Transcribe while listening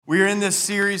We are in this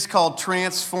series called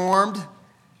Transformed,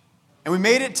 and we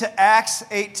made it to Acts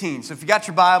 18. So if you got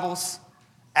your Bibles,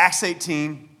 Acts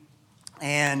 18,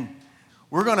 and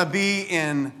we're going to be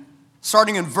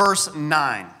starting in verse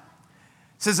 9. It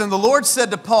says, "And the Lord said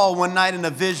to Paul one night in a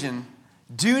vision,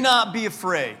 'Do not be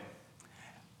afraid,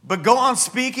 but go on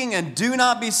speaking and do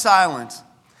not be silent,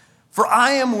 for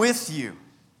I am with you,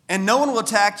 and no one will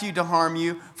attack you to harm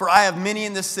you, for I have many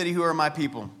in this city who are my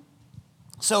people.'"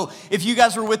 So if you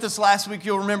guys were with us last week,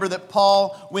 you'll remember that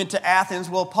Paul went to Athens.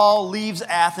 Well, Paul leaves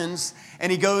Athens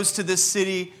and he goes to this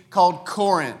city called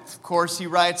Corinth. Of course, he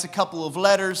writes a couple of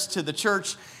letters to the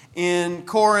church in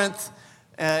Corinth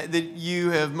that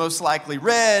you have most likely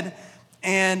read.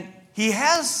 And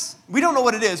we don't know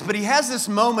what it is, but he has this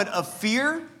moment of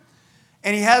fear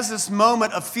and he has this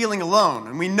moment of feeling alone.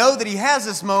 And we know that he has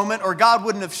this moment, or God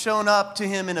wouldn't have shown up to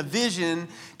him in a vision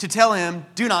to tell him,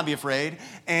 "Do not be afraid,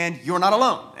 and you're not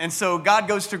alone." And so God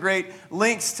goes to great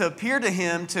lengths to appear to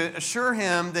him, to assure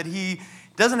him that he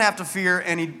doesn't have to fear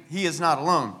and he is not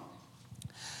alone.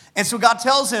 And so God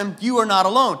tells him, "You are not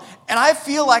alone." And I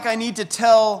feel like I need to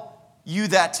tell you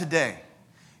that today.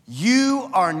 You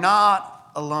are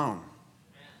not alone.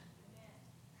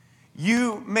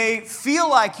 You may feel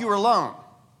like you're alone,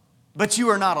 but you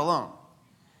are not alone.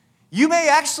 You may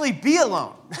actually be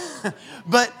alone.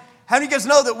 But how do you guys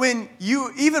know that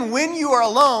even when you are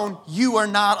alone, you are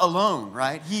not alone,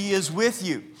 right? He is with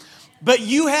you. But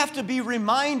you have to be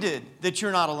reminded that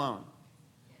you're not alone.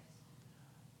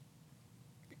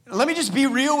 Let me just be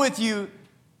real with you.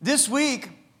 This week,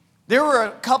 there were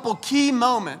a couple key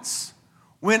moments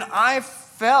when I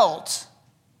felt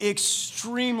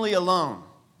extremely alone.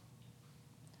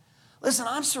 Listen,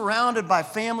 I'm surrounded by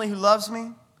family who loves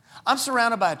me. I'm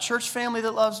surrounded by a church family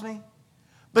that loves me.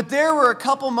 But there were a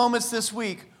couple moments this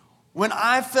week when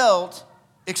I felt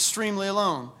extremely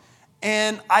alone.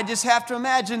 And I just have to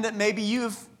imagine that maybe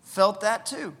you've felt that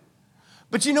too.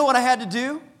 But you know what I had to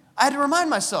do? I had to remind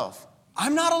myself,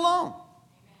 I'm not alone.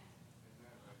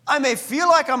 I may feel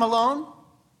like I'm alone.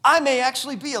 I may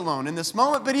actually be alone in this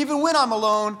moment. But even when I'm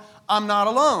alone, I'm not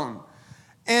alone.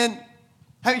 And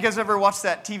have you guys ever watched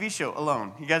that TV show,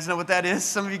 Alone? You guys know what that is?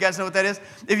 Some of you guys know what that is?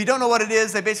 If you don't know what it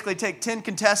is, they basically take 10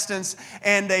 contestants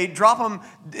and they drop them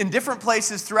in different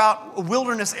places throughout a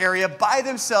wilderness area by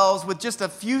themselves with just a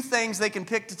few things they can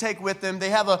pick to take with them.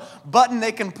 They have a button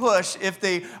they can push if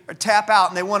they tap out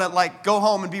and they want to go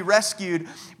home and be rescued.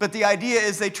 But the idea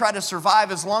is they try to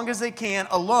survive as long as they can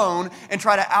alone and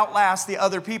try to outlast the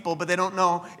other people, but they don't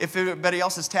know if everybody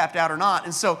else is tapped out or not.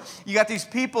 And so you got these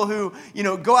people who,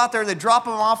 go out there, they drop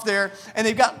them off there, and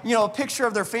they've got, a picture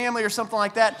of their family or something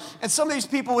like that. And some of these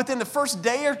people within the first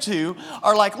day or two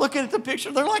are looking at the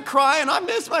picture. They're crying, "I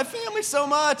miss my family so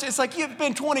much." It's like, you've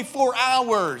been 24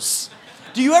 hours.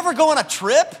 Do you ever go on a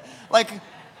trip?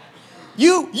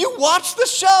 You watch the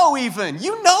show even.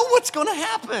 You know what's going to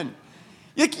happen.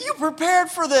 You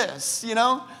prepared for this,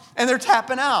 and they're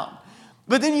tapping out.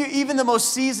 But then even the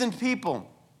most seasoned people,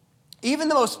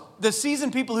 the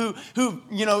seasoned people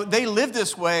who they live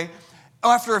this way,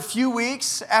 after a few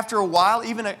weeks, after a while,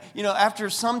 even after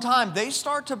some time, they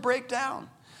start to break down.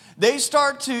 They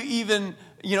start to even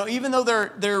though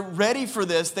they're ready for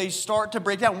this, they start to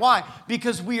break down. Why?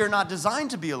 Because we are not designed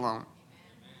to be alone.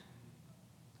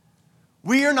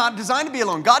 We are not designed to be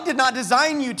alone. God did not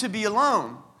design you to be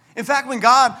alone. In fact, when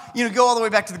God, go all the way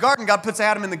back to the garden, God puts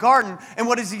Adam in the garden, and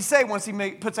what does he say once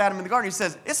he puts Adam in the garden? He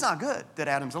says, "It's not good that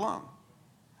Adam's alone.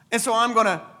 And so I'm going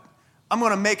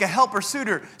to make a helper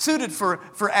suited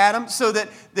for Adam so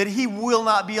that he will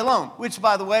not be alone." Which,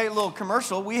 by the way, a little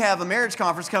commercial, we have a marriage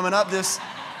conference coming up this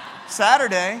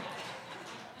Saturday.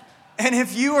 And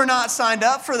if you are not signed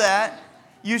up for that,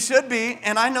 you should be.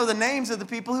 And I know the names of the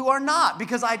people who are not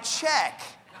because I check.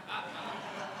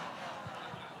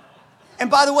 And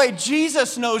by the way,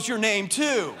 Jesus knows your name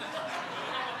too.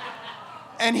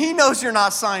 And he knows you're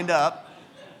not signed up.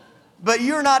 But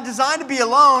you're not designed to be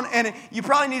alone, and you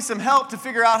probably need some help to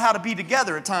figure out how to be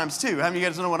together at times too. How many of you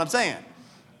guys know what I'm saying?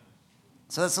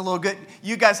 So that's a little good.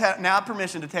 You guys have now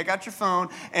permission to take out your phone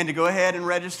and to go ahead and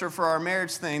register for our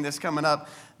marriage thing that's coming up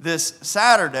this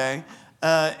Saturday,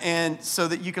 and so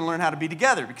that you can learn how to be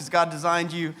together, because God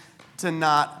designed you to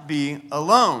not be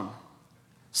alone.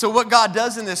 So what God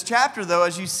does in this chapter, though,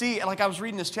 as you see, I was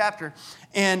reading this chapter,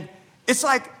 and it's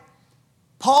like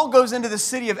Paul goes into the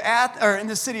city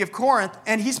of Corinth,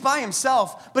 and he's by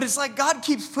himself, but it's like God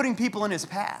keeps putting people in his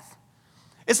path.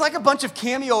 It's like a bunch of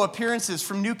cameo appearances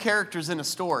from new characters in a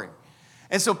story.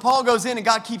 And so Paul goes in, and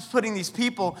God keeps putting these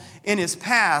people in his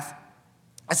path.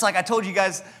 It's like I told you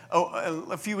guys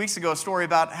a few weeks ago a story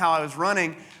about how I was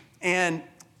running, and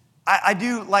I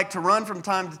do like to run from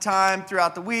time to time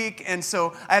throughout the week, and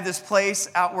so I have this place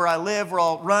out where I live where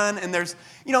I'll run, and there's,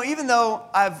 even though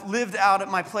I've lived out at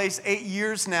my place 8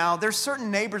 years now, there's certain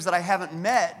neighbors that I haven't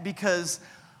met because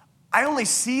I only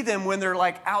see them when they're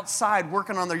like outside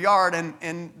working on their yard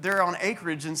and they're on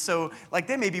acreage, and so like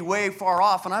they may be way far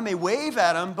off, and I may wave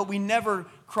at them, but we never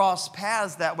cross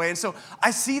paths that way. And so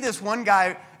I see this one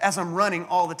guy as I'm running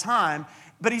all the time,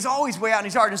 but he's always way out in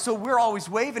his yard, and so we're always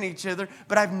waving at each other,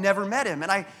 but I've never met him.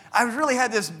 And I really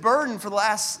had this burden for the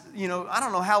last, I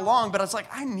don't know how long, but I was like,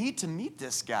 I need to meet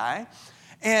this guy.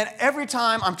 And every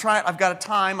time I've got a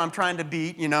time I'm trying to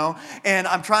beat, and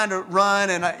I'm trying to run,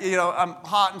 and I'm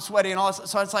hot and sweaty and all this,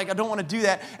 so it's like, I don't want to do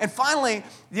that. And finally,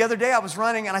 the other day I was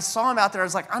running, and I saw him out there. I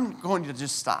was like, I'm going to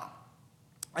just stop.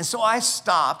 And so I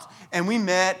stopped, and we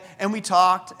met, and we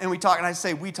talked, and I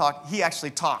say we talked, he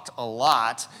actually talked a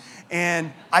lot.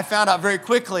 And I found out very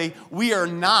quickly, we are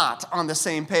not on the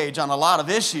same page on a lot of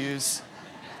issues.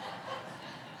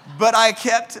 But I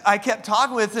kept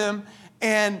talking with him,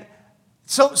 and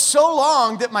so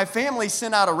long that my family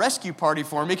sent out a rescue party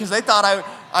for me because they thought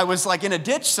I was like in a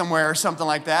ditch somewhere or something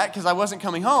like that because I wasn't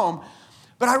coming home.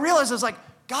 But I realized, I was like,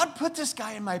 God put this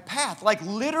guy in my path, like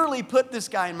literally put this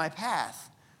guy in my path.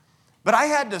 But I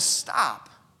had to stop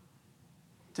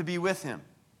to be with him.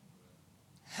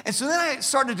 And so then I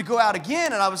started to go out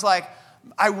again, and I was like,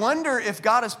 I wonder if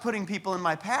God is putting people in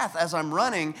my path as I'm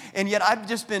running, and yet I've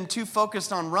just been too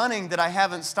focused on running that I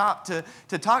haven't stopped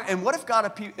to talk. And what if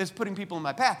God is putting people in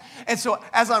my path? And so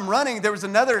as I'm running, there was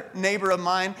another neighbor of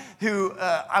mine who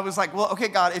I was like, well, okay,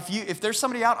 God, if there's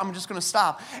somebody out, I'm just going to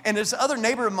stop. And this other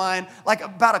neighbor of mine, like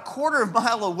about a quarter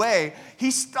mile away,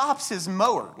 he stops his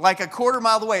mower, like a quarter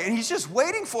mile away, and he's just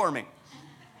waiting for me.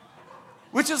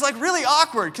 Which is like really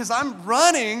awkward because I'm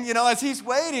running, as he's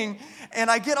waiting,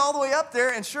 and I get all the way up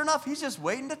there, and sure enough, he's just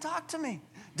waiting to talk to me.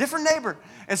 Different neighbor.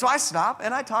 And so I stop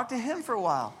and I talk to him for a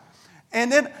while. And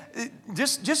then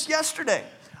just yesterday,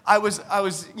 I was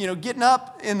getting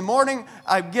up in the morning.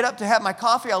 I get up to have my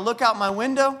coffee. I look out my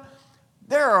window.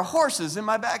 There are horses in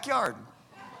my backyard.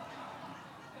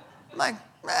 I'm like,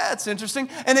 that's interesting.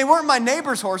 And they weren't my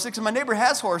neighbor's horses, because my neighbor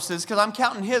has horses, because I'm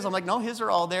counting his. I'm like, no, his are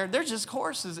all there. They're just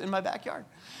horses in my backyard.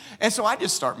 And so I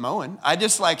just start mowing. I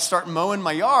just start mowing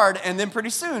my yard, and then pretty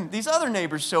soon these other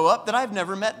neighbors show up that I've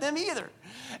never met them either.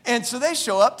 And so they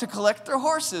show up to collect their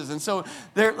horses. And so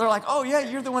they're like, oh, yeah,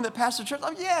 you're the one that passed the church.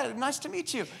 Oh, yeah, nice to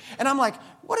meet you. And I'm like,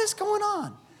 what is going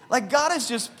on? Like, God is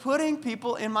just putting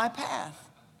people in my path.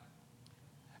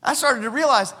 I started to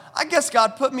realize, I guess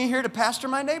God put me here to pastor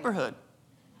my neighborhood.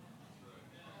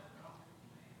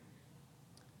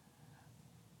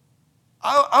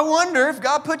 I wonder if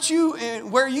God put you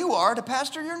where you are to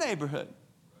pastor your neighborhood.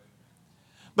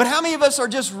 But how many of us are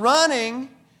just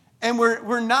running, and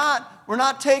we're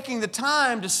not taking the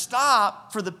time to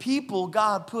stop for the people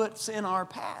God puts in our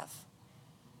path?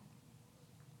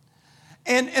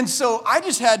 And so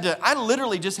I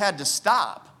literally just had to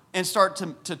stop and start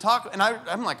to talk. And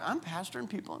I'm like, I'm pastoring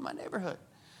people in my neighborhood.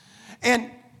 And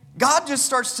God just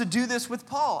starts to do this with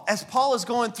Paul. As Paul is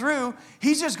going through,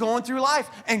 he's just going through life.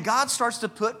 And God starts to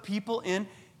put people in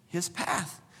his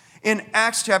path. In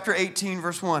Acts chapter 18,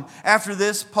 verse 1, after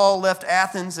this, Paul left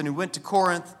Athens and he went to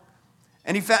Corinth.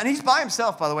 And he's by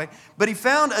himself, by the way, but he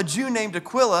found a Jew named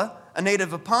Aquila, a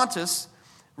native of Pontus,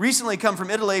 recently come from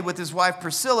Italy with his wife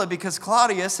Priscilla, because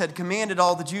Claudius had commanded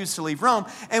all the Jews to leave Rome.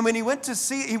 And when he went to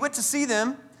see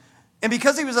them, and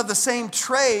because he was of the same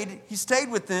trade, he stayed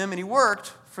with them and he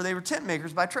worked, for they were tent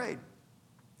makers by trade.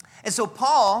 And so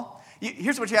Paul,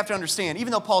 here's what you have to understand.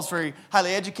 Even though Paul's very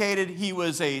highly educated, he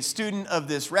was a student of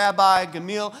this rabbi,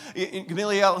 Gamaliel,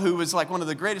 who was like one of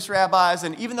the greatest rabbis.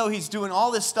 And even though he's doing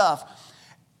all this stuff,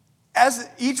 as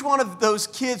each one of those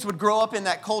kids would grow up in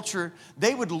that culture,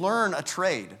 they would learn a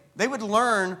trade. They would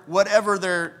learn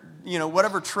whatever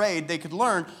trade they could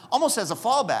learn, almost as a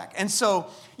fallback. And so,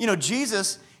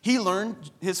 Jesus, he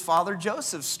learned his father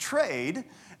Joseph's trade,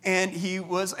 and he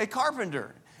was a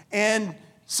carpenter. And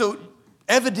so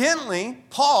evidently,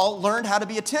 Paul learned how to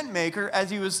be a tent maker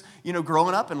as he was,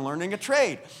 growing up and learning a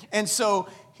trade. And so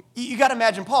you got to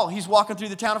imagine Paul, he's walking through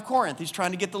the town of Corinth. He's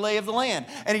trying to get the lay of the land.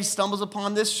 And he stumbles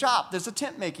upon this shop. There's a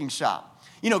tent making shop.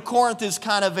 Corinth is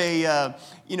kind of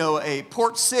a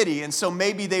port city. And so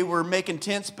maybe they were making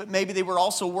tents, but maybe they were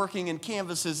also working in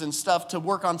canvases and stuff to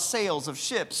work on sails of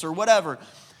ships or whatever.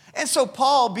 And so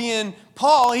Paul, being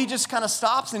Paul, he just kind of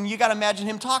stops, and you got to imagine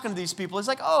him talking to these people. He's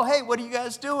like, oh, hey, what are you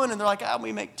guys doing? And they're like,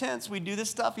 we make tents, we do this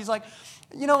stuff. He's like,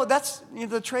 that's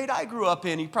the trade I grew up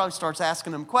in. He probably starts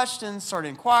asking them questions, start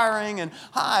inquiring, and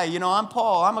hi, I'm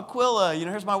Paul, I'm Aquila,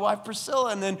 here's my wife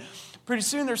Priscilla. And then pretty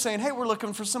soon they're saying, hey, we're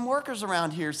looking for some workers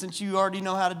around here. Since you already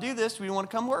know how to do this, we want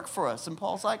to come work for us. And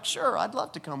Paul's like, sure, I'd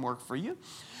love to come work for you.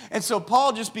 And so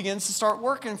Paul just begins to start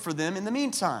working for them in the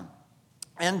meantime.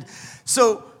 And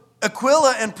so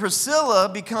Aquila and Priscilla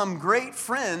become great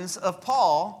friends of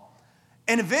Paul,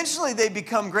 and eventually they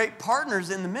become great partners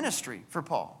in the ministry for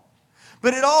Paul.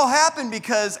 But it all happened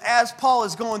because as Paul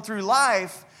is going through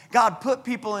life, God put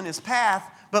people in his path,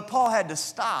 but Paul had to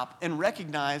stop and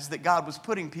recognize that God was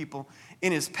putting people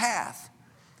in his path.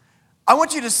 I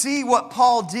want you to see what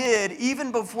Paul did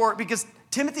even before, because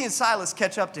Timothy and Silas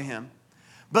catch up to him.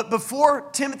 But before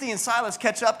Timothy and Silas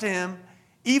catch up to him,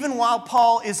 even while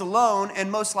Paul is alone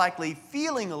and most likely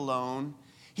feeling alone,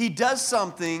 he does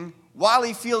something while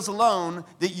he feels alone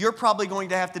that you're probably going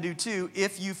to have to do too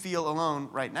if you feel alone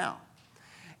right now.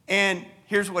 And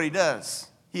here's what he does.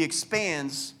 He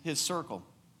expands his circle.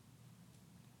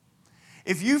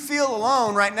 If you feel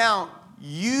alone right now,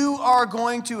 you are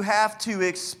going to have to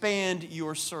expand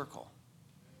your circle.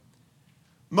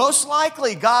 Most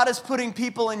likely, God is putting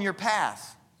people in your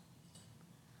path.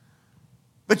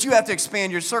 But you have to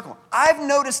expand your circle. I've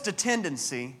noticed a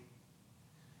tendency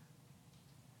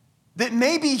that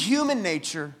may be human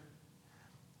nature,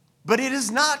 but it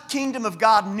is not kingdom of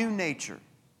God new nature.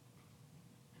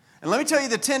 And let me tell you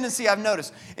the tendency I've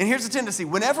noticed. And here's the tendency.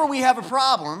 Whenever we have a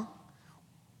problem,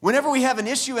 whenever we have an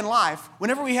issue in life,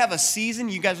 whenever we have a season,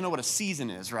 you guys know what a season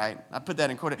is, right? I put that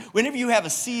in quote. Whenever you have a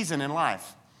season in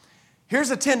life, here's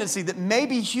a tendency that may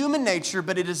be human nature,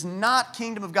 but it is not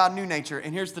kingdom of God new nature.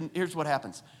 And here's what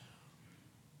happens.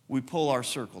 We pull our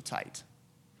circle tight.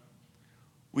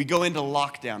 We go into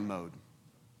lockdown mode.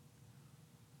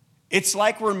 It's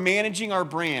like we're managing our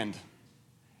brand.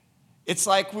 It's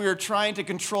like we're trying to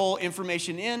control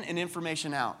information in and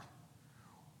information out.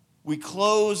 We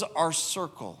close our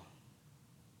circle.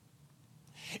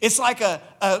 It's like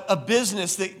a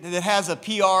business that has a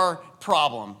PR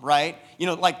problem, right? You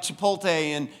know, like Chipotle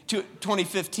in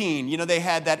 2015, you know, they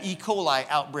had that E. coli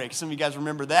outbreak. Some of you guys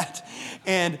remember that.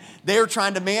 And they were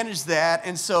trying to manage that.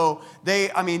 And so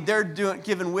they're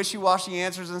giving wishy-washy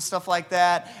answers and stuff like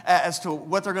that as to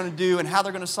what they're going to do and how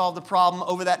they're going to solve the problem.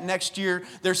 Over that next year,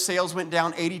 their sales went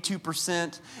down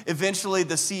 82%. Eventually,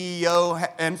 the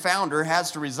CEO and founder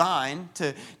has to resign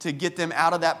to get them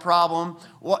out of that problem.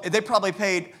 Well, they probably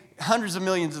paid hundreds of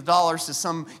millions of dollars to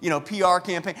some, PR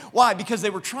campaign. Why? Because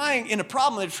they were trying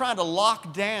to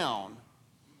lock down.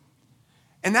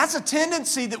 And that's a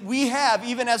tendency that we have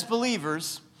even as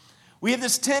believers. We have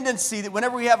this tendency that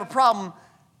whenever we have a problem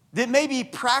that may be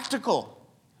practical,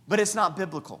 but it's not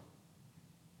biblical.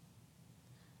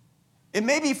 It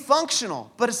may be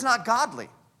functional, but it's not godly.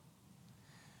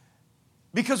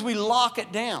 Because we lock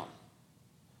it down.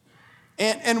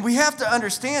 And we have to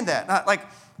understand that.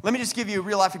 Let me just give you a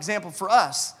real-life example for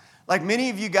us. Like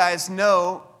many of you guys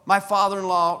know, my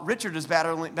father-in-law, Richard, is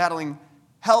battling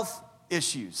health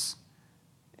issues.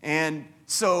 And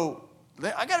so,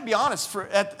 I got to be honest,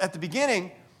 at the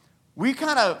beginning, we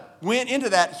kind of went into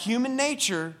that human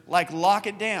nature, like lock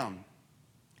it down.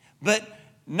 But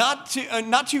not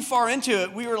too far into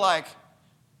it, we were like,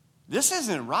 this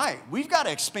isn't right. We've got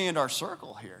to expand our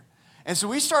circle here. And so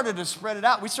we started to spread it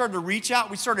out. We started to reach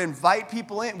out. We started to invite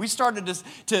people in. We started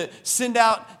to send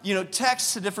out,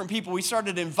 texts to different people. We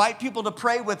started to invite people to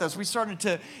pray with us. We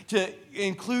started to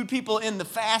include people in the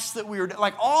fast that we were,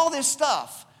 like all this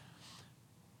stuff.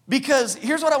 Because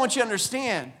here's what I want you to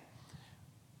understand.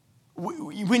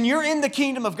 When you're in the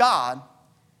kingdom of God,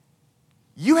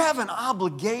 you have an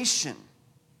obligation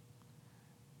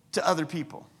to other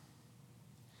people.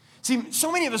 See,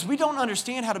 so many of us, we don't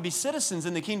understand how to be citizens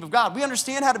in the kingdom of God. We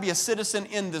understand how to be a citizen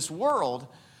in this world,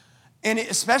 and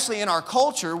especially in our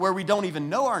culture where we don't even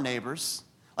know our neighbors.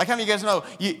 Like how many of you guys know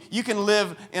you can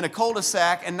live in a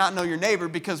cul-de-sac and not know your neighbor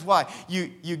because why?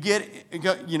 You get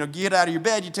out of your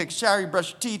bed, you take a shower, you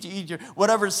brush your teeth, you eat your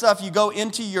whatever stuff, you go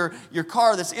into your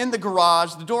car that's in the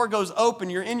garage, the door goes open,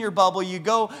 you're in your bubble, you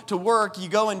go to work, you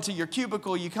go into your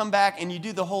cubicle, you come back and you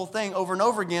do the whole thing over and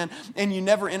over again and you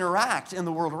never interact in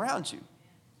the world around you.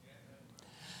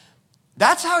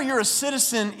 That's how you're a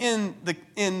citizen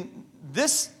in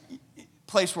this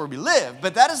place where we live,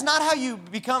 but that is not how you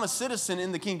become a citizen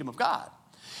in the kingdom of God.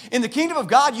 In the kingdom of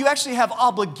God, you actually have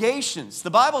obligations. The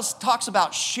Bible talks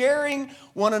about sharing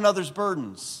one another's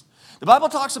burdens. The Bible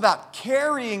talks about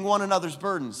carrying one another's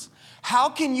burdens. How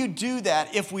can you do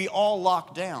that if we all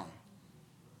lock down?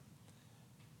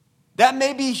 That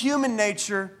may be human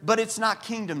nature, but it's not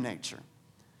kingdom nature.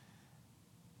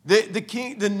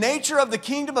 The nature of the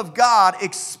kingdom of God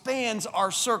expands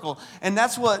our circle, and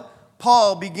that's what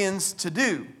Paul begins to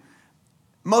do.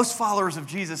 Most followers of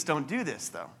Jesus don't do this,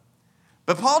 though.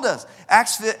 But Paul does.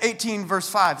 Acts 18, verse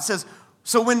 5, it says,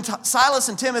 so when Silas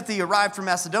and Timothy arrived from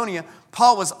Macedonia,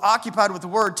 Paul was occupied with the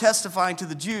word, testifying to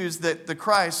the Jews that the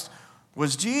Christ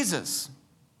was Jesus.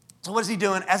 So what is he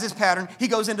doing? As his pattern, he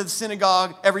goes into the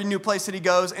synagogue, every new place that he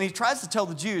goes, and he tries to tell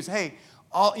the Jews, hey,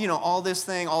 all this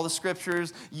thing, all the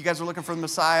scriptures, you guys are looking for the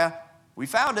Messiah. We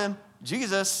found him,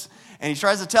 Jesus. And he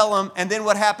tries to tell them, and then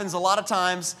what happens a lot of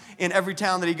times in every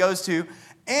town that he goes to,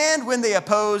 and when they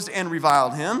opposed and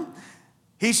reviled him,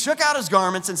 he shook out his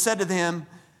garments and said to them,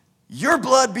 your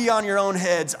blood be on your own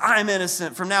heads. I'm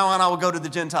innocent. From now on, I will go to the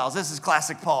Gentiles. This is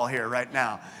classic Paul here right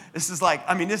now. This is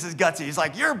this is gutsy. He's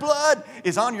like, your blood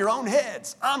is on your own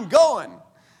heads. I'm going.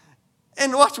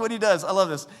 And watch what he does. I love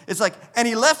this. It's like, and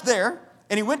he left there,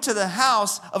 and he went to the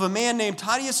house of a man named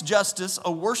Titius Justus,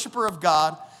 a worshiper of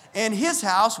God, and his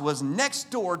house was next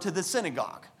door to the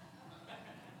synagogue.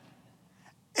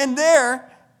 And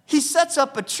there, he sets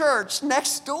up a church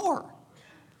next door.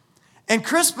 And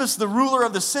Crispus, the ruler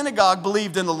of the synagogue,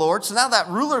 believed in the Lord. So now that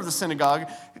ruler of the synagogue,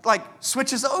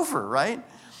 switches over, right?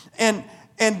 And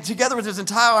together with his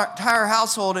entire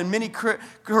household and many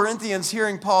Corinthians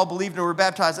hearing Paul believed and were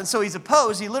baptized. And so he's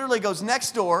opposed. He literally goes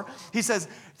next door. He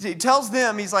tells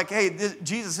them, he's like, hey,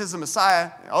 Jesus is the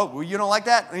Messiah. Oh, well, you don't like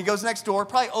that? And he goes next door,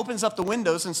 probably opens up the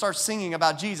windows and starts singing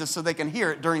about Jesus so they can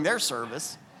hear it during their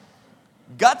service.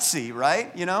 Gutsy,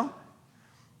 right?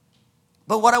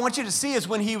 But what I want you to see is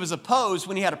when he was opposed,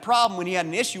 when he had a problem, when he had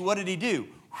an issue, what did he do?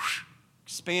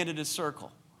 Expanded his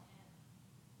circle.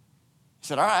 He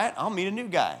said, all right, I'll meet a new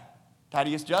guy.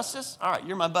 Titius Justus, all right,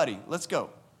 you're my buddy. Let's go.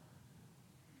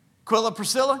 Aquila,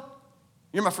 Priscilla,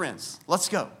 you're my friends. Let's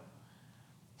go.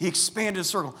 He expanded his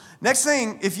circle. Next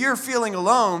thing, if you're feeling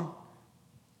alone,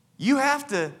 you have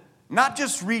to not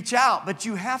just reach out, but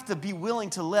you have to be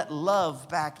willing to let love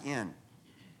back in.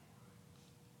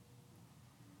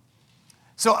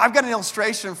 So I've got an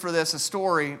illustration for this, a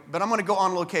story, but I'm going to go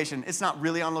on location. It's not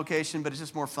really on location, but it's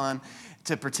just more fun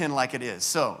to pretend like it is.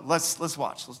 So let's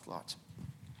watch. Let's watch.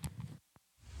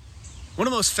 One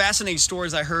of the most fascinating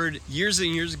stories I heard years and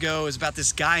years ago is about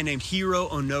this guy named Hiro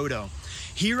Onoda.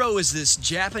 Hiro is this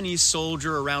Japanese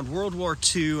soldier around World War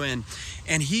II,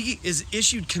 and he is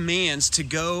issued commands to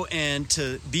go and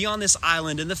to be on this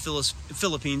island in the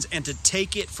Philippines and to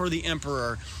take it for the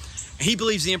emperor. He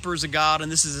believes the emperor is a god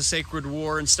and this is a sacred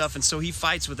war and stuff, and so he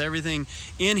fights with everything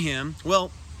in him. Well,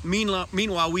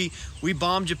 meanwhile, we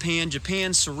bomb Japan.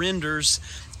 Japan surrenders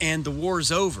and the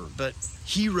war's over, but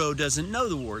Hiro doesn't know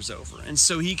the war's over, and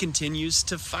so he continues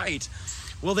to fight.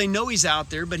 Well, they know he's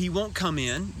out there, but he won't come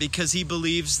in because he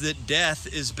believes that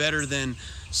death is better than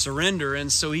surrender,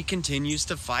 and so he continues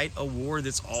to fight a war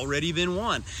that's already been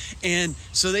won. And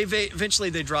so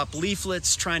eventually they drop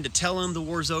leaflets trying to tell him the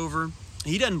war's over.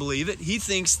 He doesn't believe it. He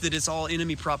thinks that it's all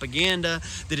enemy propaganda,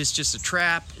 that it's just a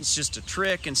trap, it's just a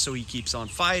trick, and so he keeps on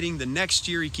fighting. The next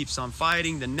year he keeps on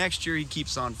fighting. The next year he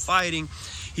keeps on fighting.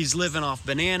 He's living off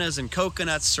bananas and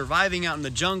coconuts, surviving out in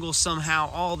the jungle somehow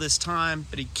all this time,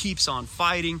 but he keeps on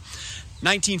fighting.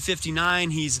 1959,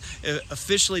 he's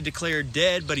officially declared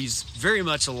dead, but he's very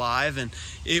much alive. And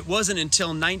it wasn't until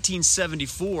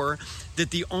 1974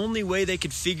 that the only way they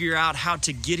could figure out how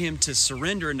to get him to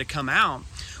surrender and to come out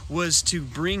was to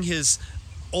bring his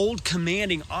old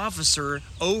commanding officer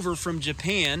over from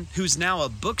Japan, who's now a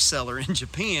bookseller in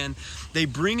Japan. They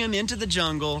bring him into the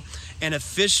jungle and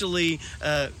officially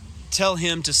tell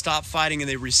him to stop fighting, and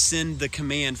they rescind the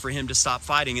command for him to stop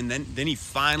fighting, and then he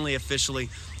finally officially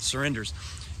surrenders.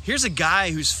 Here's a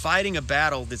guy who's fighting a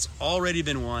battle that's already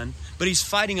been won, but he's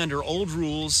fighting under old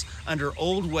rules, under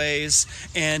old ways,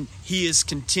 and he is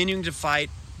continuing to fight.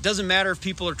 Doesn't matter if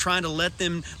people are trying to let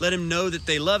him know that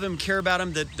they love him, care about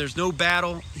him, that there's no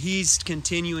battle. He's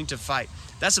continuing to fight.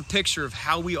 That's a picture of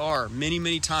how we are many,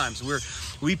 many times.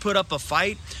 We put up a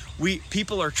fight. What if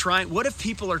people are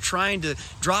trying to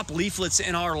drop leaflets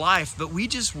in our life, but we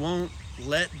just won't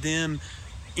let them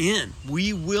in?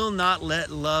 We will not let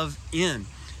love in.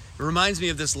 It reminds me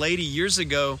of this lady years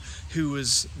ago who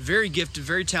was very gifted,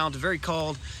 very talented, very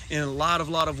called in a lot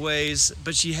of ways,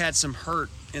 but she had some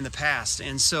hurt in the past.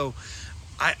 And so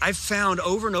I found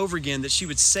over and over again that she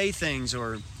would say things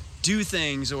or do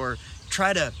things or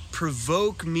try to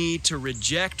provoke me to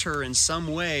reject her in some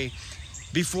way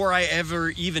before I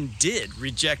ever even did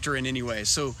reject her in any way.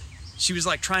 So she was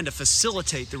like trying to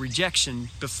facilitate the rejection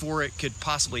before it could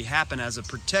possibly happen as a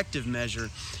protective measure,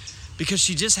 because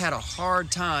she just had a hard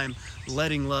time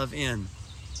letting love in.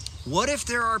 What if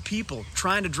there are people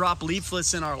trying to drop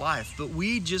leaflets in our life, but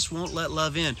we just won't let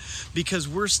love in because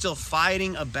we're still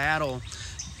fighting a battle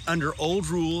under old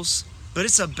rules, But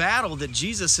it's a battle that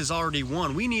Jesus has already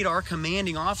won. We need our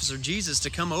commanding officer, Jesus, to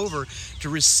come over to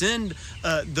rescind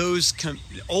those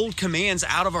old commands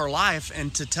out of our life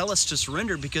and to tell us to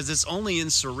surrender, because it's only in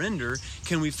surrender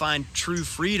can we find true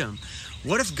freedom.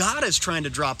 What if God is trying to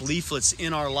drop leaflets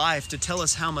in our life to tell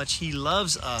us how much he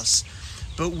loves us,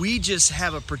 but we just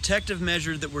have a protective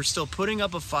measure that we're still putting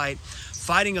up a fight,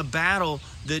 fighting a battle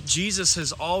that Jesus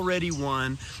has already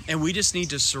won, and we just need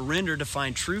to surrender to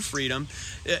find true freedom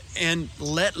and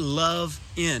let love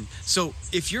in. So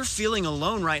if you're feeling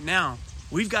alone right now,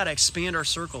 we've got to expand our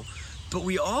circle, but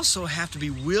we also have to be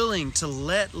willing to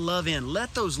let love in.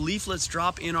 Let those leaflets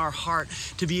drop in our heart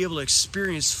to be able to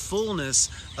experience fullness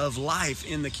of life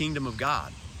in the kingdom of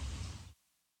God.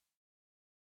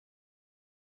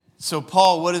 So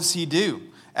Paul, what does he do?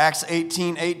 Acts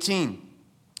 18:18.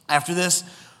 After this,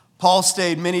 Paul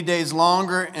stayed many days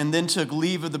longer and then took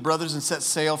leave of the brothers and set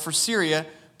sail for Syria.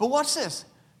 But watch this.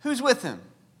 Who's with him?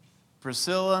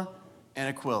 Priscilla and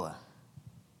Aquila.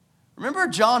 Remember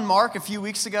John Mark a few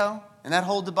weeks ago? And that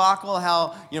whole debacle,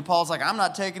 how Paul's like, I'm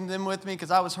not taking them with me because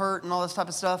I was hurt and all this type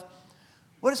of stuff.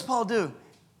 What does Paul do?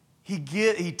 He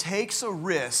takes a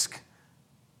risk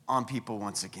on people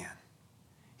once again.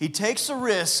 He takes a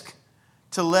risk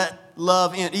to let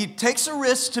love in. He takes a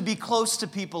risk to be close to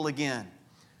people again.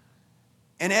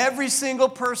 And every single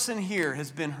person here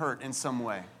has been hurt in some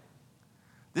way.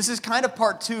 This is kind of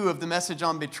part 2 of the message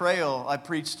on betrayal I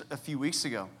preached a few weeks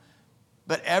ago.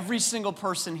 But every single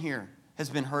person here has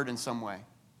been hurt in some way.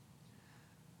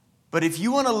 But if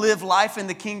you want to live life in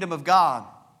the kingdom of God,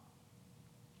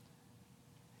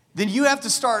 then you have to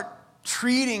start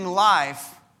treating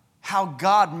life how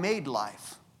God made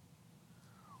life.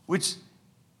 Which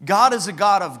God is a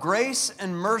God of grace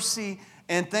and mercy,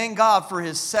 and thank God for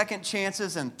his second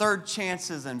chances and third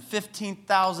chances and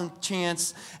 15,000th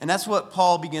chance. And that's what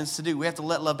Paul begins to do. We have to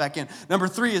let love back in. Number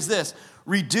 3 is this: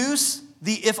 reduce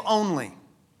the if only.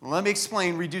 Let me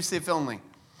explain reduce the if only.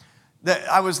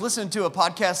 I was listening to a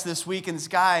podcast this week, and this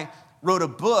guy wrote a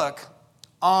book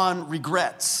on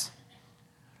regrets.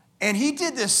 And he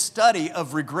did this study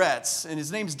of regrets, and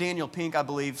his name's Daniel Pink, I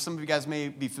believe. Some of you guys may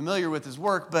be familiar with his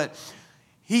work, but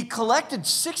he collected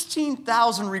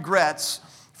 16,000 regrets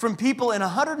from people in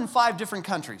 105 different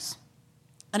countries.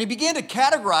 And he began to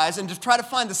categorize and to try to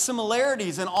find the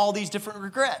similarities in all these different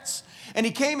regrets. And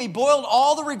he boiled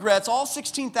all the regrets, all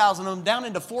 16,000 of them, down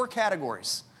into 4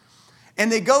 categories.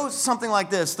 And they go something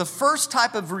like this. The first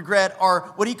type of regret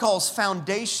are what he calls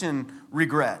foundation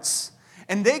regrets.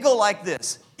 And they go like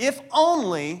this: if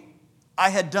only I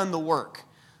had done the work.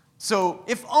 So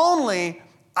if only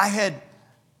I had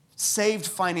saved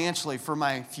financially for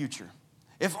my future.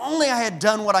 If only I had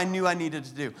done what I knew I needed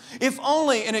to do. If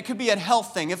only, and it could be a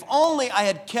health thing, if only I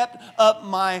had kept up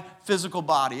my physical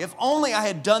body. If only I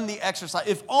had done the exercise.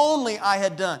 If only I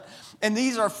had done. And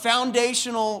these are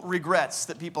foundational regrets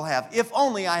that people have. If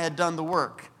only I had done the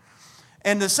work.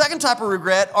 And the second type of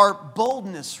regret are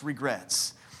boldness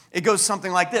regrets. It goes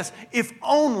something like this: if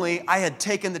only I had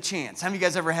taken the chance. How many of you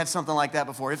guys ever had something like that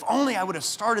before? If only I would have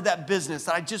started that business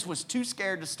that I just was too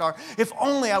scared to start. If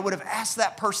only I would have asked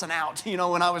that person out,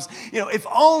 when I was, if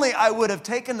only I would have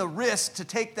taken the risk to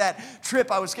take that trip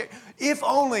I was scared. If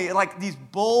only, like these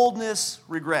boldness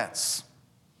regrets.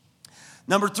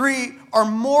 Number 3 are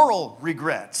moral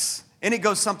regrets. And it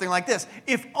goes something like this: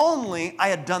 if only I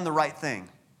had done the right thing.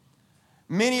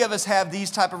 Many of us have these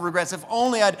type of regrets. If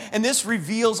only and this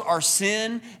reveals our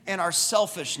sin and our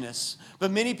selfishness.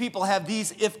 But many people have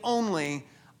these: if only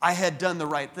I had done the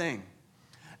right thing.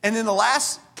 And then the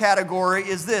last category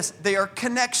is this: they are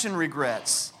connection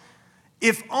regrets.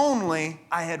 If only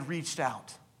I had reached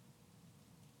out.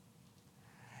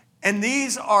 And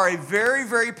these are a very,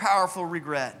 very powerful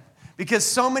regret, because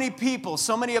so many people,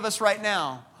 so many of us right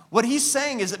now, what he's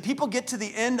saying is that people get to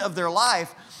the end of their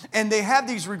life and they have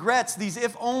these regrets, these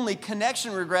if only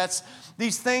connection regrets,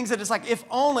 these things that it's like if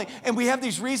only, and we have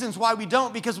these reasons why we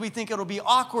don't, because we think it'll be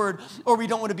awkward, or we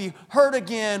don't want to be hurt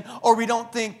again, or we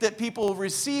don't think that people will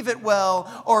receive it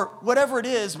well, or whatever it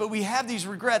is, but we have these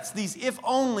regrets, these if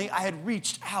only I had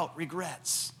reached out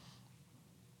regrets.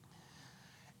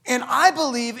 And I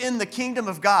believe in the kingdom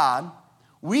of God,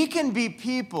 we can be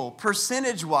people,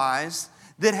 percentage-wise,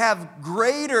 that have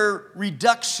greater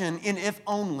reduction in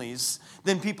if-onlys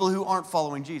than people who aren't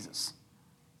following Jesus.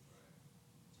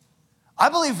 I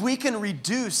believe we can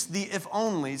reduce the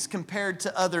if-onlys compared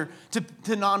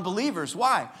to non-believers.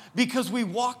 Why? Because we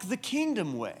walk the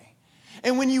kingdom way.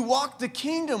 And when you walk the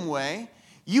kingdom way,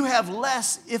 you have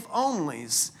less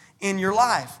if-onlys in your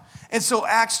life. And so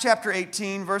Acts chapter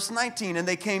 18, verse 19, and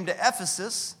they came to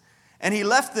Ephesus, And he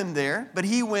left them there, but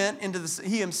he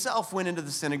himself went into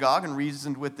the synagogue and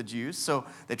reasoned with the Jews. So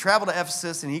they traveled to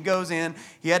Ephesus, and he goes in.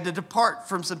 He had to depart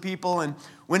from some people, and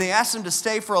when they asked him to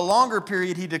stay for a longer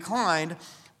period, he declined.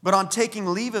 But on taking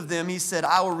leave of them, he said,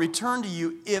 I will return to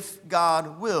you if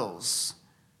God wills.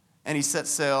 And he set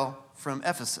sail from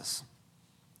Ephesus.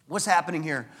 What's happening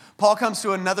here? Paul comes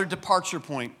to another departure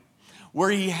point where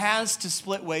he has to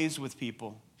split ways with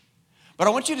people. But I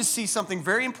want you to see something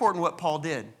very important what Paul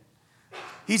did.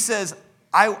 He says,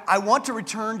 I want to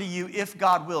return to you if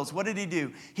God wills. What did he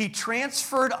do? He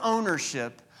transferred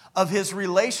ownership of his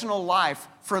relational life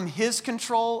from his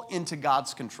control into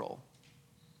God's control.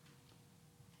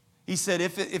 He said,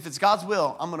 if it's God's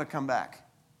will, I'm going to come back.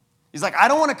 He's like, I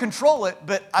don't want to control it,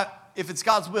 but if it's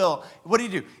God's will, what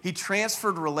did he do? He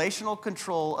transferred relational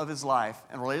control of his life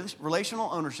and relational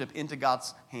ownership into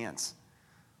God's hands.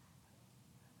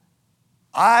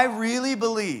 I really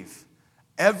believe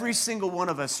every single one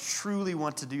of us truly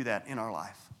want to do that in our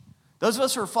life. Those of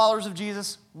us who are followers of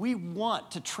Jesus, we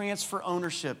want to transfer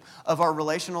ownership of our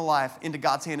relational life into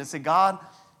God's hand and say, God,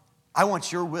 I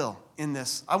want your will in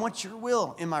this. I want your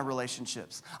will in my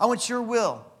relationships. I want your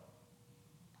will.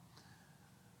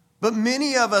 But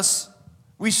many of us,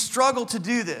 we struggle to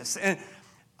do this. And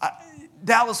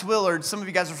Dallas Willard, some of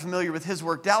you guys are familiar with his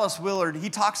work. Dallas Willard, he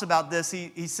talks about this.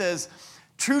 He says,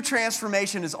 true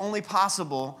transformation is only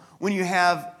possible when you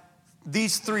have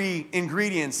these three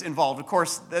ingredients involved. Of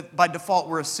course, by default,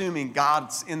 we're assuming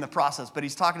God's in the process. But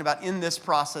he's talking about in this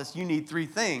process, you need three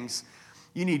things.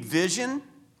 You need vision,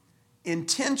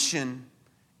 intention,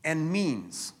 and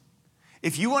means.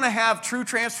 If you want to have true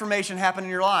transformation happen in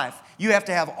your life, you have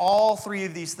to have all three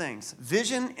of these things.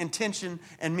 Vision, intention,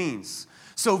 and means.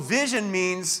 So vision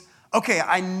means, okay,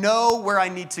 I know where I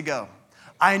need to go.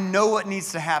 I know what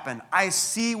needs to happen. I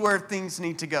see where things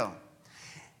need to go.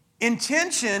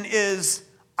 Intention is,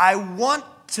 I want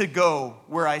to go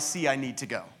where I see I need to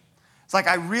go. It's like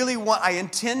I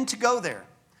intend to go there.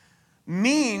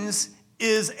 Means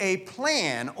is a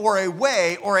plan or a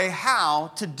way or a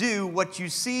how to do what you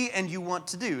see and you want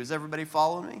to do. Is everybody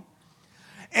following me?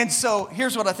 And so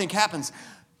here's what I think happens.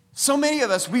 So many of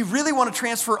us, we really want to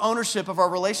transfer ownership of our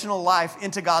relational life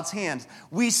into God's hands.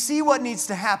 We see what needs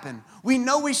to happen. We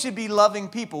know we should be loving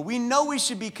people. We know we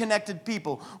should be connected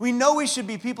people. We know we should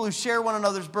be people who share one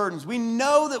another's burdens. We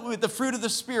know that the fruit of the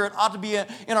Spirit ought to be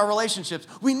in our relationships.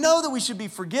 We know that we should be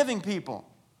forgiving people.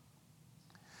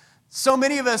 So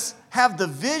many of us have the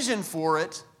vision for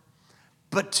it,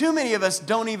 but too many of us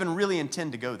don't even really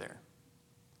intend to go there.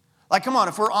 Like, come on,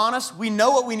 if we're honest, we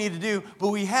know what we need to do, but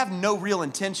we have no real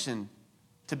intention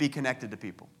to be connected to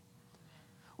people.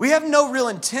 We have no real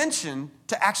intention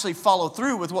to actually follow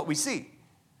through with what we see.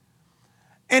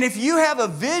 And if you have a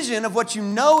vision of what you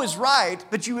know is right,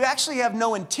 but you actually have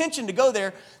no intention to go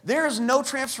there, there is no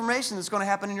transformation that's going to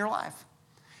happen in your life.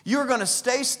 You're going to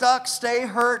stay stuck, stay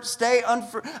hurt,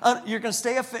 you're going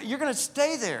to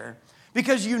stay there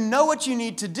because you know what you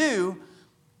need to do.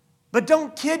 But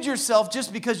don't kid yourself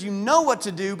just because you know what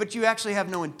to do, but you actually have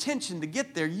no intention to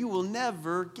get there. You will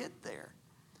never get there.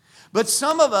 But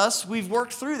some of us, we've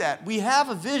worked through that. We have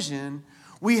a vision,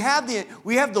 we have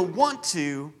the want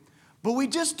to, but we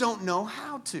just don't know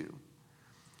how to.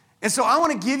 And so I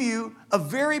want to give you a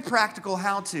very practical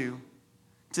how-to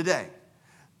today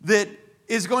that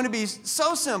is going to be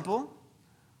so simple,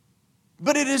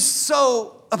 but it is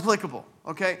so applicable,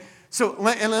 okay? So,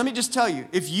 and let me just tell you,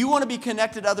 if you want to be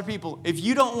connected to other people, if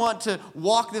you don't want to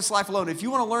walk this life alone, if you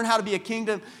want to learn how to be a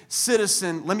kingdom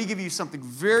citizen, let me give you something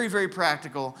very, very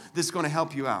practical that's going to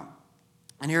help you out.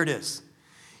 And here it is.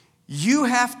 You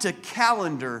have to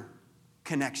calendar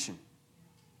connection.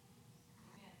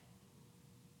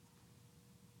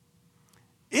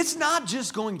 It's not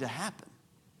just going to happen.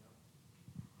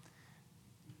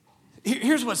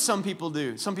 Here's what some people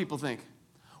do. Some people think,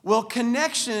 well,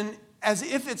 connection, as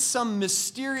if it's some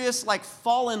mysterious, like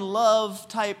fall in love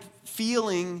type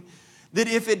feeling, that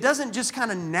if it doesn't just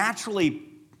kind of naturally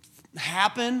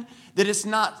happen, that it's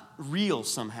not real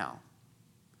somehow.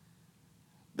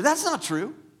 But that's not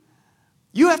true.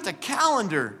 You have to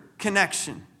calendar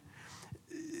connection.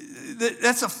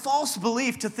 That's a false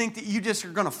belief to think that you just are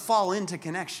going to fall into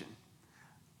connection.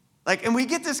 Like, and we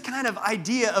get this kind of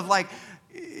idea of like,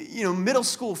 middle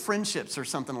school friendships or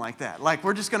something like that. Like,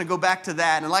 we're just going to go back to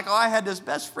that. And like, I had this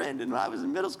best friend and I was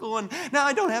in middle school and now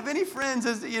I don't have any friends.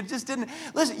 You just didn't.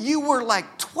 Listen, you were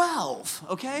like 12,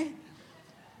 okay?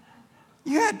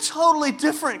 You had totally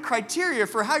different criteria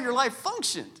for how your life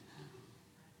functioned.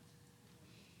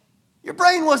 Your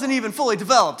brain wasn't even fully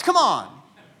developed. Come on.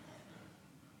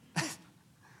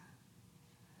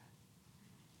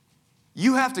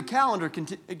 You have to calendar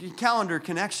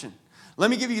connection.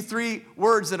 Let me give you 3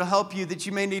 words that'll help you that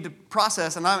you may need to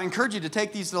process, and I encourage you to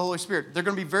take these to the Holy Spirit. They're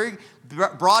going to be very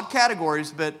broad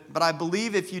categories, but I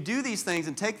believe if you do these things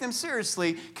and take them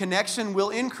seriously, connection will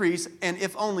increase, and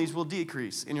if onlys will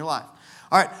decrease in your life.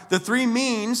 All right, the 3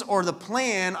 means or the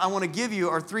plan I want to give you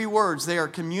are 3 words. They are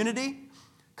community,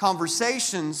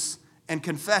 conversations, and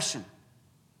confession.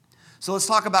 So let's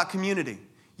talk about community.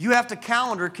 You have to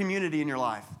calendar community in your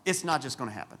life. It's not just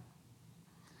going to happen.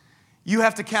 You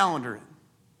have to calendar it.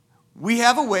 We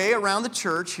have a way around the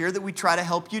church here that we try to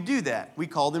help you do that. We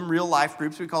call them real life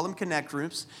groups. We call them connect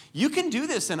groups. You can do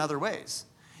this in other ways.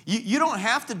 You don't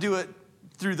have to do it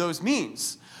through those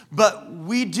means. But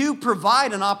we do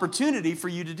provide an opportunity for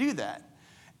you to do that.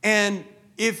 And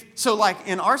like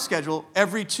in our schedule,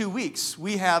 every 2 weeks,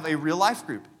 we have a real life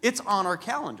group. It's on our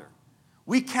calendar.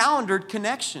 We calendared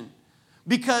connection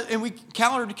and we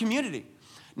calendared community.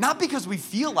 Not because we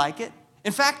feel like it.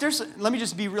 In fact, let me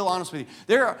just be real honest with you.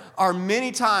 There are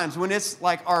many times when it's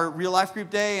like our real life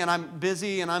group day and I'm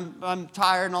busy and I'm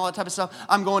tired and all that type of stuff.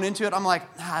 I'm going into it. I'm like,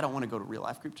 I don't want to go to real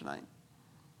life group tonight.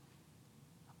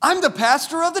 I'm the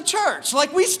pastor of the church.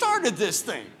 Like, we started this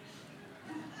thing.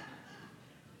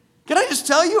 Can I just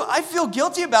tell you, I feel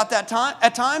guilty about that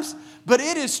at times, but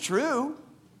it is true.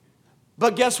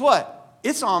 But guess what?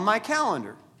 It's on my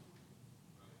calendar.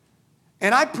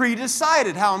 And I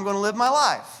pre-decided how I'm going to live my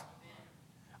life.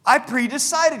 I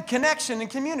pre-decided connection and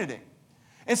community.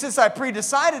 And since I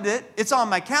pre-decided it, it's on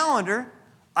my calendar,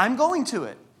 I'm going to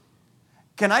it.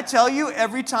 Can I tell you,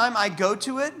 every time I go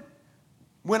to it,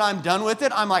 when I'm done with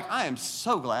it, I'm like, I am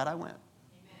so glad I went.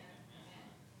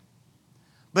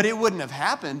 But it wouldn't have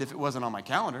happened if it wasn't on my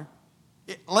calendar.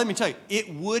 Let me tell you,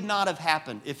 it would not have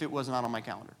happened if it was not on my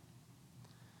calendar.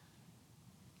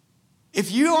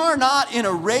 If you are not in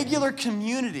a regular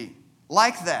community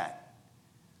like that,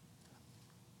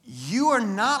 you are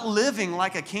not living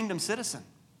like a kingdom citizen.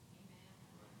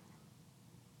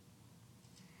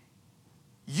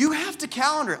 You have to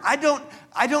calendar. I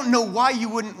don't know why you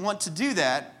wouldn't want to do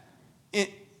that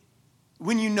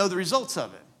when you know the results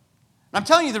of it. And I'm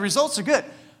telling you, the results are good.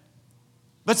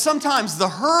 But sometimes the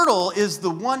hurdle is the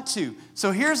want to.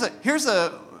 So here's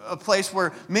a place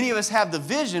where many of us have the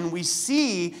vision. We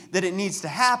see that it needs to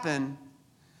happen.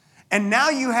 And now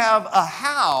you have a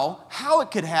how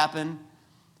it could happen,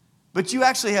 but you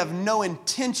actually have no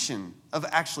intention of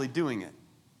actually doing it.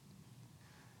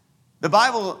 The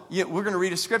Bible, we're going to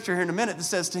read a scripture here in a minute that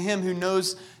says, to him who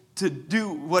knows to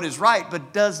do what is right,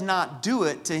 but does not do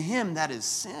it, to him that is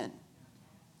sin.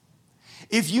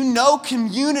 If you know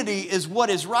community is what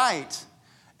is right,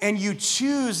 and you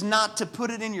choose not to put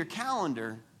it in your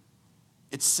calendar,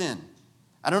 it's sin.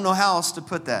 I don't know how else to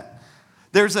put that.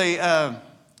 There's a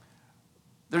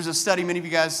study many of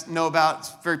you guys know about.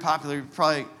 It's very popular.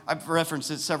 I've referenced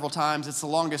it several times. It's the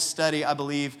longest study, I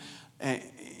believe,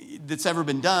 that's ever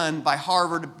been done by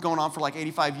Harvard, going on for like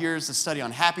 85 years, a study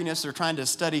on happiness. They're trying to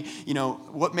study,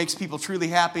 what makes people truly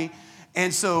happy.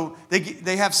 And so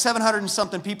they have 700 and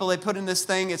something people they put in this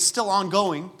thing. It's still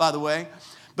ongoing, by the way.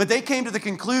 But they came to the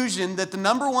conclusion that the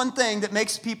number one thing that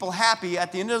makes people happy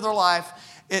at the end of their life,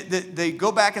 they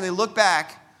go back and they look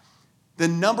back, the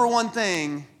number one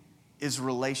thing is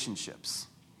relationships.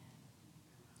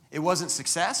 It wasn't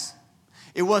success.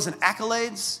 It wasn't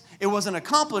accolades. It wasn't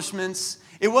accomplishments.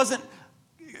 It wasn't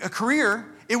a career.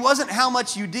 It wasn't how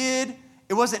much you did.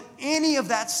 It wasn't any of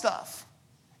that stuff.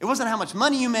 It wasn't how much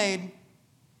money you made.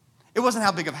 It wasn't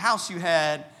how big of a house you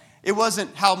had. It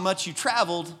wasn't how much you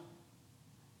traveled.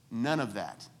 None of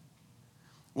that.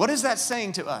 What is that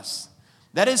saying to us?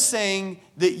 That is saying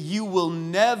that you will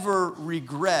never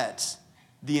regret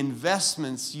the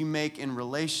investments you make in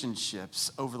relationships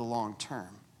over the long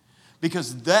term.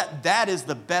 Because that is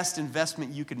the best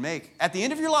investment you could make at the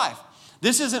end of your life.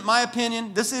 This isn't my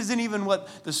opinion. This isn't even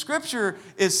what the scripture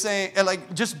is saying,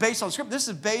 like just based on scripture. This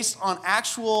is based on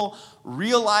actual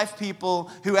real life people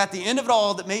who at the end of it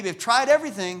all that maybe have tried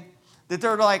everything, that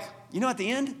they're like, at the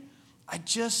end, I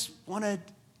just wanted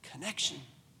connection.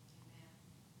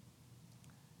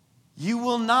 You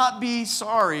will not be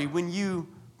sorry when you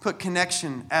put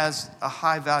connection as a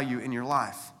high value in your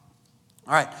life.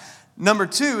 All right. Number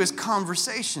 2 is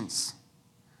conversations.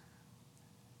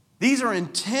 These are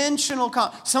intentional.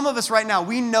 Some of us right now,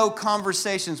 we know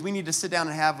conversations we need to sit down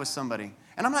and have with somebody.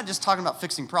 And I'm not just talking about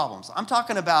fixing problems. I'm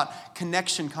talking about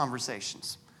connection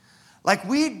conversations. Like,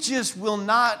 we just will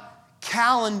not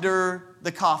calendar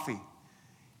the coffee.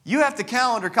 You have to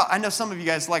calendar. I know some of you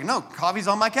guys are like, no, coffee's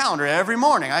on my calendar every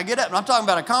morning. I get up and I'm talking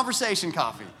about a conversation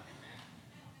coffee.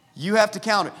 You have to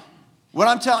calendar. What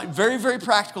I'm telling you, very, very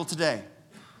practical today.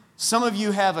 Some of you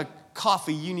have a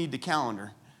coffee you need to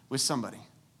calendar with somebody.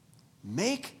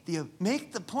 Make the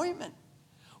appointment.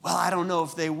 Well, I don't know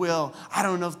if they will. I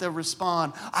don't know if they'll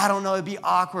respond. I don't know, it'd be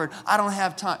awkward. I don't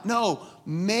have time. No,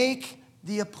 make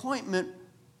the appointment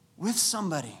with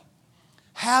somebody.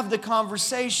 Have the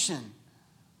conversation.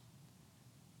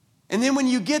 And then when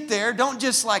you get there, don't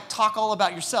just like talk all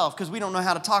about yourself, because we don't know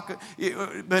how to talk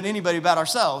but anybody about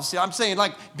ourselves. See, I'm saying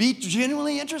like be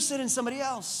genuinely interested in somebody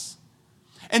else.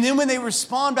 And then when they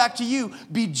respond back to you,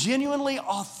 be genuinely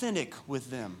authentic with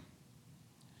them.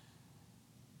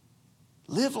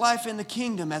 Live life in the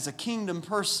kingdom as a kingdom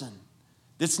person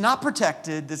that's not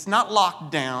protected, that's not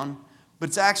locked down, but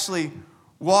it's actually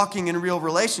walking in a real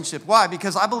relationship. Why?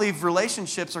 Because I believe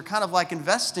relationships are kind of like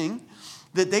investing,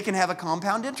 that they can have a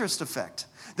compound interest effect.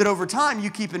 That over time you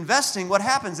keep investing, what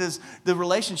happens is the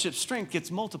relationship strength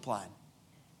gets multiplied.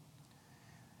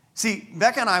 See,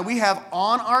 Becca and I, we have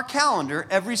on our calendar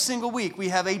every single week, we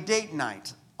have a date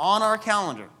night on our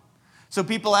calendar. So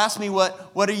people ask me,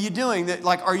 what are you doing? That,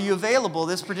 like, are you available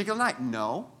this particular night?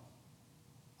 No,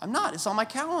 I'm not. It's on my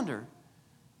calendar.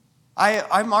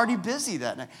 I'm already busy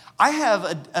that night. I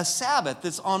have a Sabbath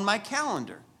that's on my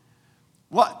calendar.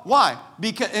 What? Why?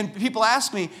 And people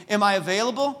ask me, am I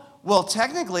available? Well,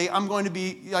 technically, I'm going to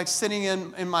be like sitting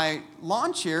in my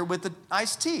lawn chair with the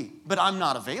iced tea, but I'm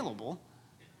not available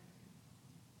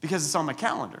because it's on my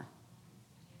calendar.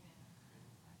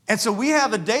 And so we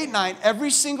have a date night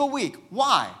every single week.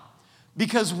 Why?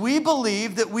 Because we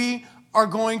believe that we are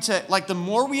going to, like, the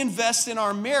more we invest in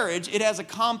our marriage, it has a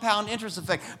compound interest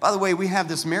effect. By the way, we have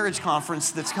this marriage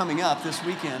conference that's coming up this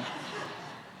weekend.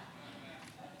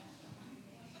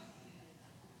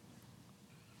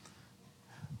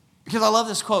 Because I love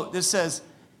this quote. This says,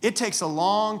 it takes a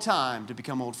long time to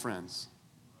become old friends.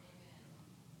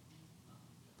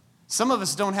 Some of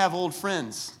us don't have old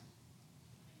friends.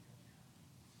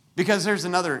 Because here's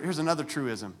another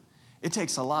truism. It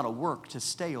takes a lot of work to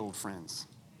stay old friends.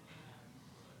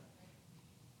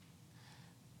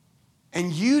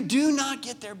 And you do not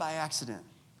get there by accident.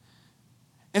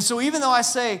 And so even though I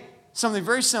say something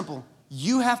very simple,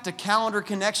 you have to calendar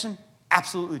connection,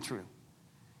 absolutely true.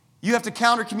 You have to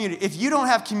calendar community. If you don't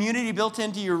have community built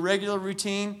into your regular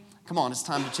routine, come on, it's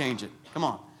time to change it. Come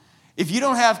on. If you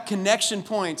don't have connection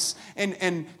points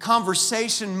and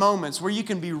conversation moments where you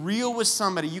can be real with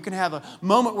somebody, you can have a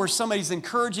moment where somebody's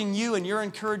encouraging you and you're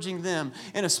encouraging them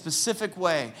in a specific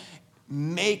way,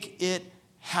 make it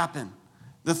happen.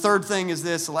 The third thing is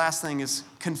this, the last thing is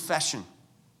confession.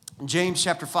 James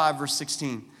chapter 5, verse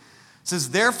 16 says,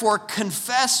 therefore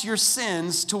confess your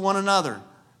sins to one another.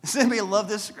 Does anybody love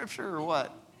this scripture or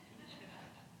what?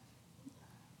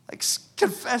 Like,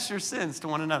 confess your sins to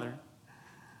one another.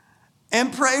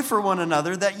 And pray for one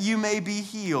another that you may be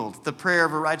healed. The prayer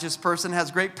of a righteous person has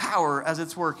great power as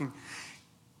it's working.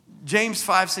 James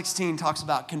 5:16 talks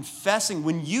about confessing.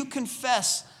 When you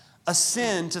confess a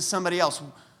sin to somebody else,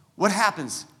 what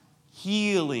happens?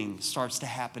 Healing starts to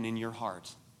happen in your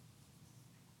heart.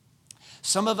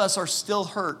 Some of us are still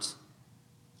hurt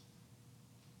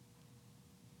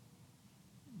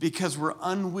because we're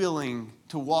unwilling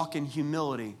to walk in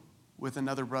humility with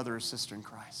another brother or sister in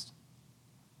Christ.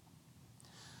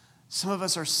 Some of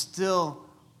us are still,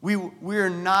 we're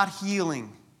not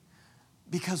healing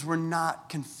because we're not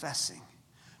confessing.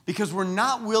 Because we're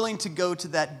not willing to go to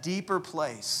that deeper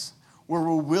place where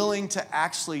we're willing to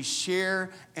actually share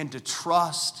and to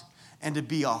trust and to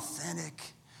be authentic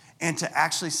and to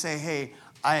actually say, hey,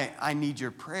 I need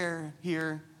your prayer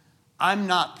here. I'm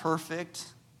not perfect.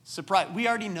 Surprise, we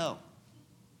already know.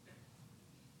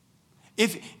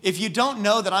 If you don't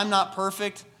know that I'm not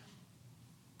perfect,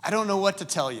 I don't know what to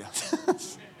tell you.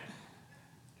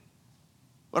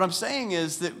 What I'm saying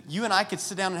is that you and I could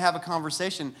sit down and have a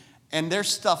conversation, and there's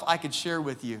stuff I could share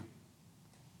with you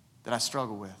that I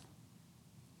struggle with.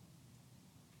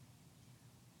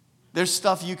 There's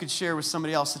stuff you could share with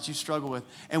somebody else that you struggle with.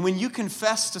 And when you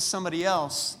confess to somebody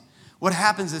else, what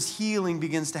happens is healing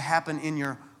begins to happen in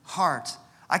your heart.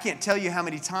 I can't tell you how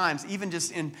many times, even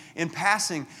just in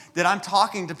passing, that I'm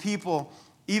talking to people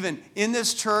even in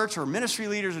this church or ministry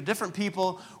leaders or different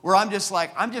people where I'm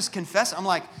just confessing. I'm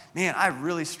like, man, I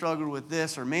really struggled with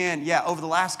this. Or man, yeah, over the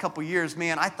last couple years,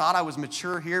 man, I thought I was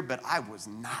mature here, but I was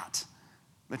not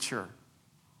mature.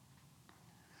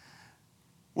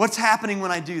 What's happening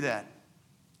when I do that?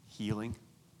 Healing.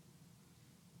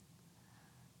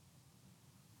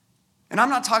 And I'm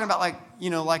not talking about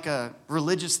like a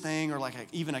religious thing or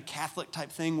even a Catholic type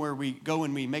thing where we go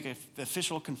and we make an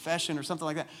official confession or something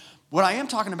like that. What I am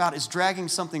talking about is dragging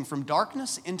something from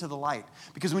darkness into the light.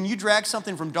 Because when you drag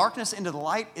something from darkness into the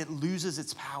light, it loses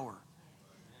its power.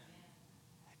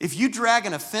 If you drag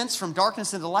an offense from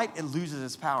darkness into light, it loses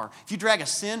its power. If you drag a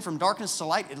sin from darkness to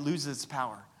light, it loses its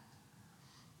power.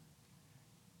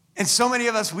 And so many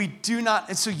of us, we do not,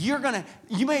 and so you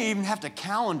may even have to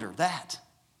calendar that.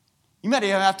 You might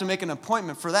even have to make an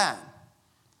appointment for that.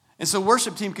 And so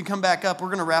worship team can come back up. We're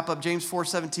going to wrap up James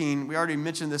 4:17. We already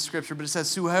mentioned this scripture, but it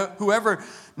says, whoever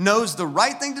knows the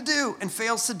right thing to do and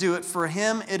fails to do it, for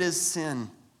him it is sin.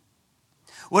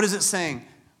 What is it saying?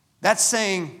 That's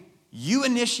saying you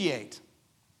initiate.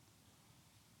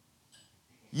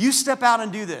 You step out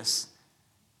and do this.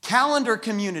 Calendar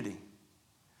community.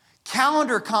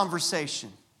 Calendar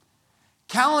conversation.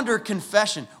 Calendar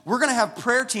confession. We're going to have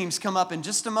prayer teams come up in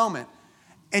just a moment.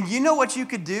 And you know what you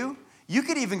could do? You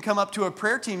could even come up to a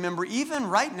prayer team member, even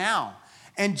right now,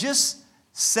 and just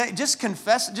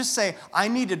confess, just say, I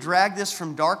need to drag this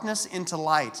from darkness into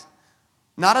light.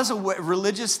 Not as a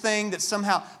religious thing that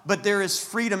somehow, but there is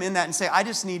freedom in that, and say, I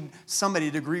just need somebody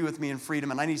to agree with me in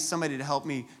freedom, and I need somebody to help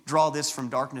me draw this from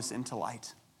darkness into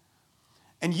light.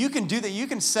 And you can do that. You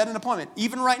can set an appointment.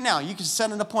 Even right now, you can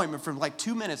set an appointment for like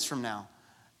 2 minutes from now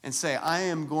and say, I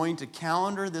am going to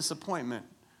calendar this appointment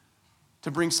to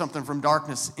bring something from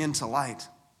darkness into light.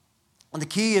 And the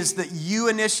key is that you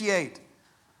initiate.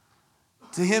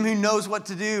 To him who knows what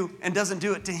to do and doesn't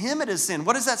do it, to him it is sin.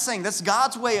 What is that saying? That's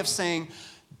God's way of saying,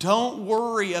 don't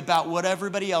worry about what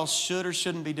everybody else should or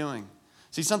shouldn't be doing.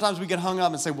 See, sometimes we get hung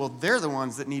up and say, well, they're the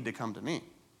ones that need to come to me. You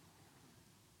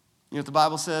know what the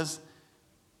Bible says?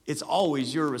 It's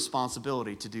always your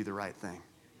responsibility to do the right thing.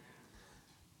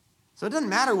 So it doesn't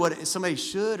matter what somebody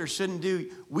should or shouldn't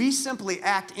do. We simply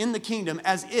act in the kingdom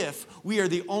as if we are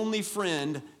the only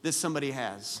friend that somebody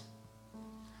has.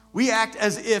 We act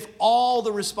as if all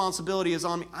the responsibility is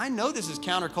on me. I know this is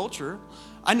counterculture.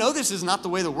 I know this is not the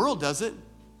way the world does it.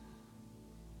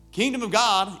 Kingdom of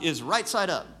God is right side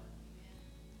up.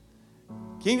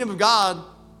 Kingdom of God,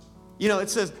 it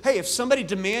says, hey, if somebody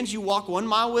demands you walk 1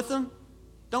 mile with them,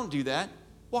 don't do that.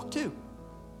 Walk 2.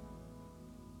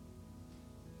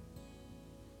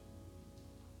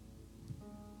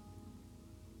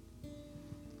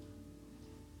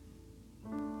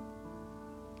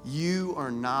 You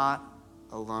are not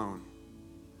alone.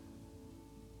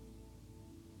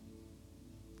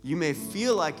 You may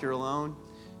feel like you're alone.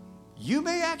 You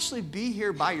may actually be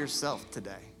here by yourself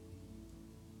today.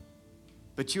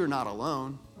 But you're not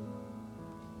alone.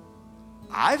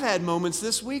 I've had moments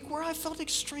this week where I felt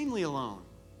extremely alone.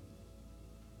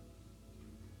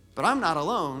 But I'm not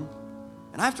alone,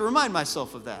 and I have to remind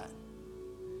myself of that.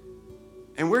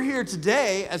 And we're here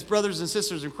today as brothers and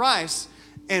sisters in Christ,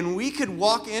 and we could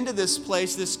walk into this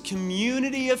place, this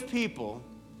community of people,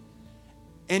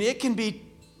 and it can be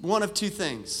one of 2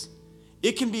 things.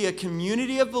 It can be a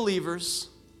community of believers,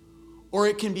 or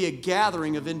it can be a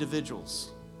gathering of individuals.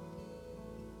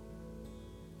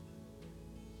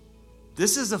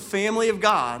 This is a family of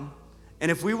God, and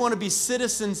if we want to be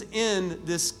citizens in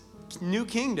this new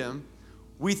kingdom,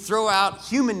 we throw out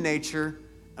human nature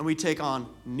and we take on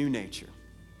new nature.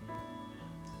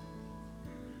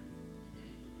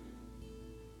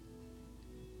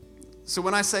 So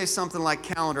when I say something like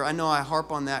calendar, I know I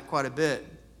harp on that quite a bit.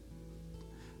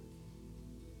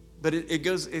 But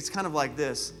it's kind of like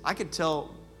this. I could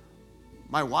tell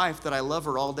my wife that I love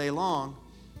her all day long,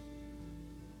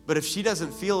 but if she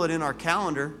doesn't feel it in our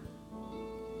calendar,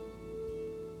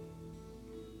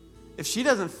 if she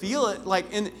doesn't feel it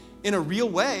like in a real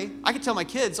way, I could tell my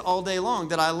kids all day long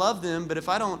that I love them, but if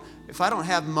I don't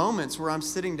have moments where I'm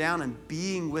sitting down and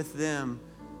being with them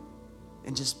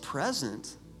and just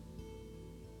present,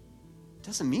 it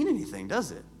doesn't mean anything,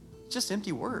 does it? It's just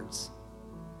empty words.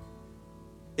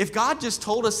 If God just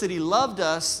told us that he loved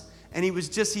us and he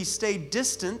stayed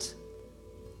distant,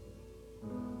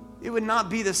 it would not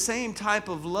be the same type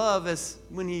of love as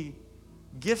when he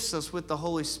gifts us with the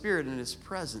Holy Spirit and his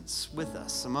presence with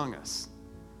us, among us.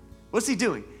 What's he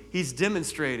doing? He's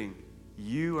demonstrating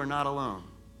you are not alone.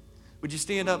 Would you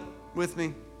stand up with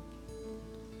me?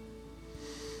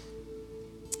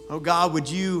 Oh God, would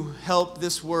you help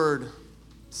this word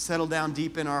settle down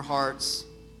deep in our hearts?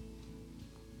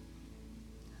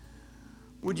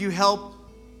 Would you help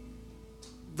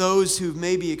those who've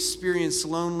maybe experienced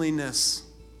loneliness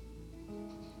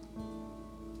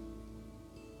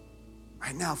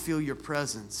right now feel your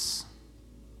presence?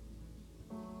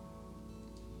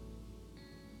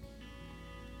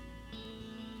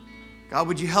 God,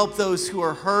 would you help those who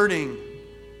are hurting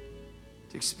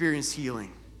to experience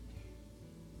healing?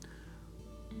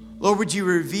 Lord, would you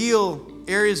reveal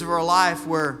areas of our life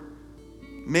where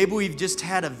maybe we've just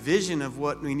had a vision of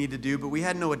what we need to do, but we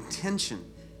had no intention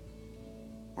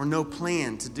or no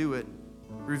plan to do it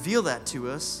Reveal that to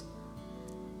us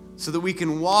so that we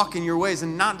can walk in your ways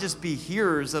and not just be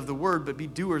hearers of the word, but be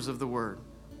doers of the word.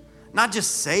 Not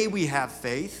just say we have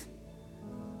faith,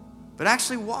 but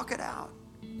actually walk it out.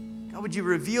 God, would you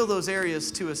reveal those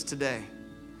areas to us today?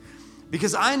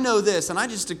 Because I know this, and I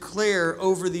just declare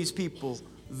over these people,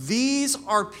 these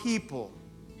are people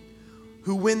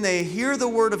who, when they hear the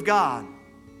word of God,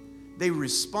 they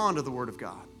respond to the word of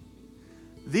God.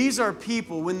 These are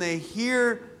people, when they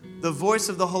hear the voice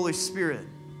of the Holy Spirit,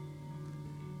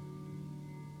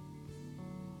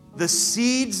 the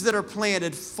seeds that are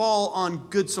planted fall on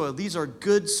good soil. These are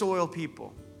good soil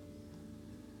people.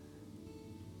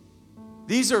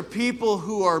 These are people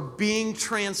who are being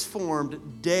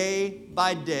transformed day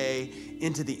by day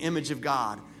into the image of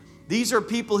God. These are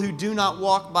people who do not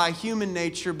walk by human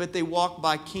nature, but they walk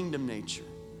by kingdom nature.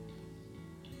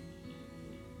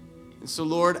 And so,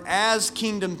 Lord, as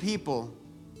kingdom people,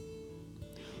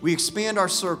 we expand our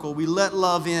circle, we let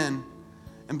love in,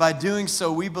 and by doing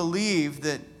so, we believe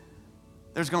that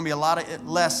there's going to be a lot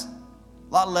less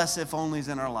if-onlys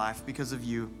in our life because of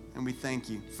you, and we thank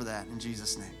you for that in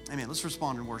Jesus' name. Amen. Let's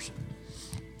respond in worship.